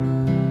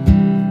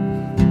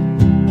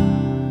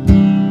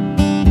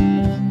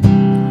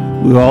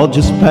we're all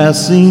just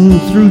passing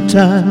through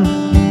time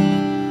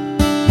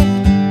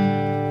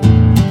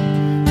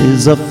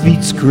as our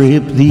feet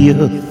scrape the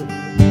earth,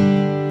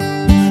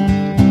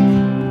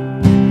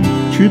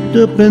 tripped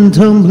up and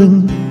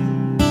tumbling,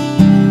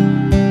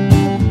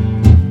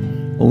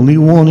 only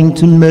wanting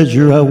to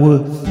measure our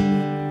worth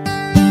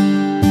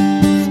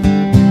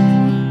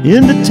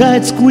in the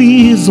tight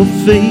squeeze of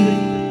fate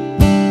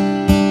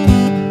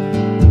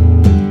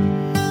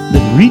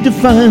that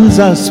redefines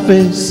our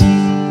space.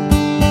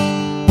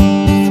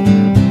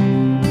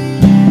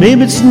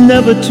 Maybe it's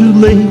never too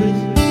late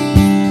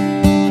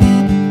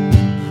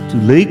to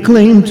lay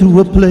claim to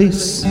a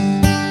place,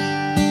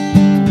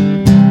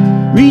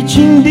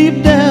 reaching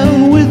deep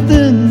down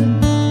within.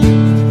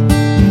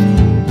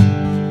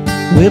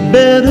 We're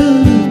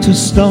better to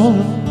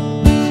start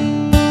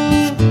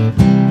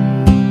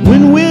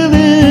when we're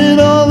it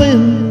all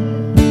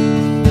in,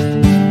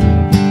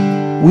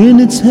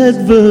 when it's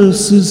head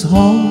versus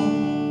heart,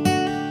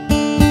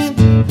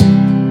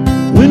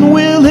 when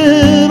we're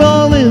it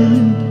all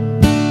in,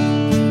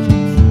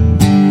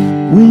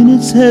 when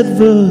it's head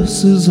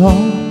versus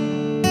heart.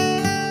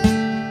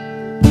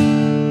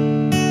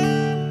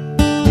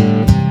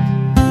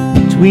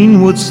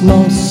 Between what's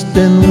lost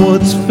and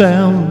what's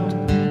found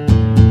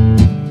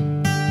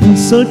in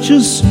such a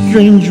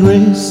strange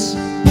race,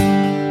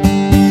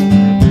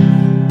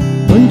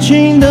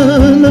 unchained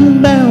and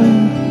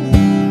unbound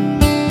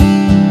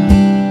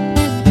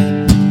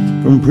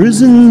from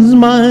prisons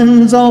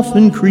minds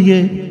often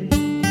create.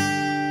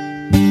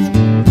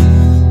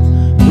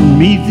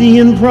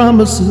 Promethean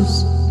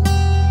promises,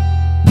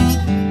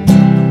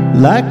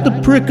 like the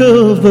prick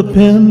of a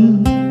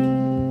pen,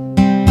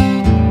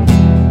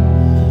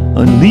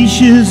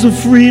 unleashes a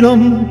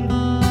freedom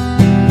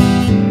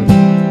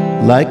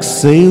like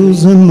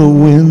sails in the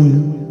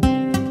wind,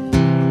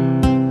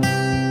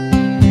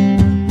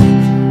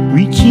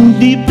 reaching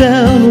deep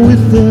down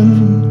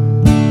within.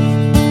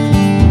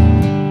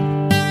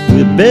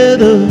 We're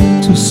better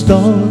to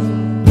start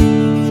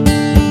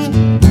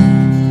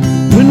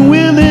when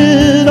we're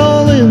it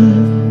all in,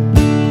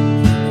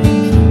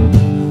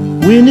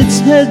 when it's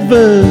head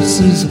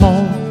versus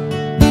heart,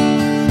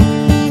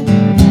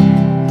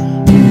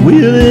 when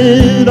we're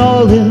it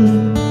all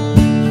in,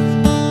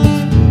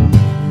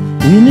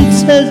 when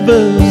it's head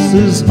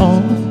versus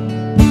heart.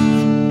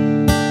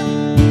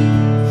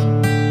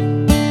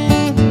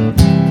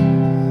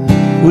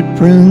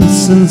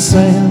 Footprints in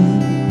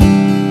sand,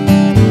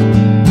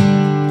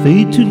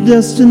 fade to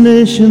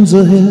destinations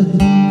ahead.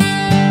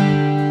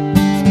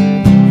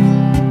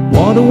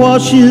 Water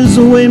washes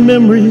away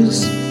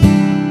memories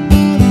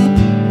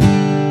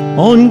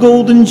on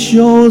golden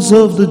shores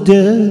of the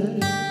dead.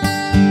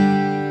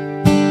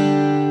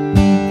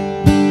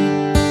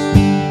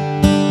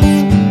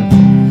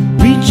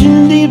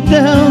 Reaching deep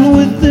down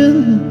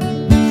within,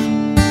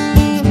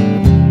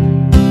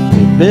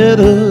 we're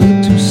better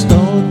to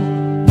start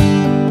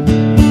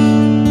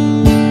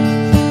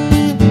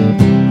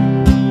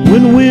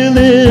when we're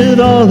it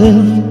all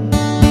in,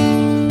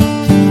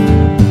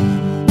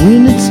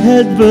 when it's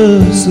head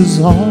versus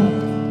heart.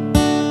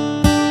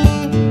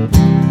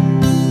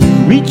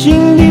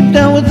 Reaching deep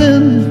down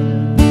within,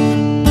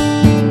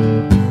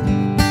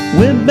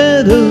 we're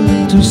better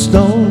to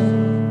start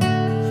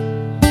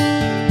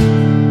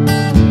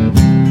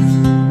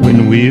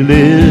when we're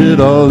it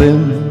all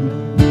in,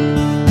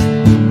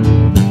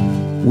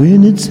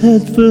 when it's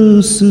head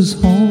versus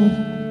heart.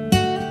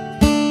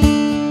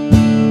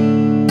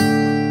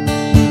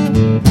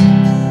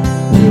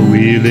 When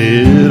we're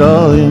it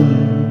all in,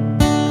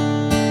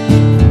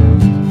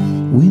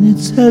 when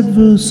it's head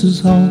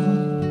versus heart.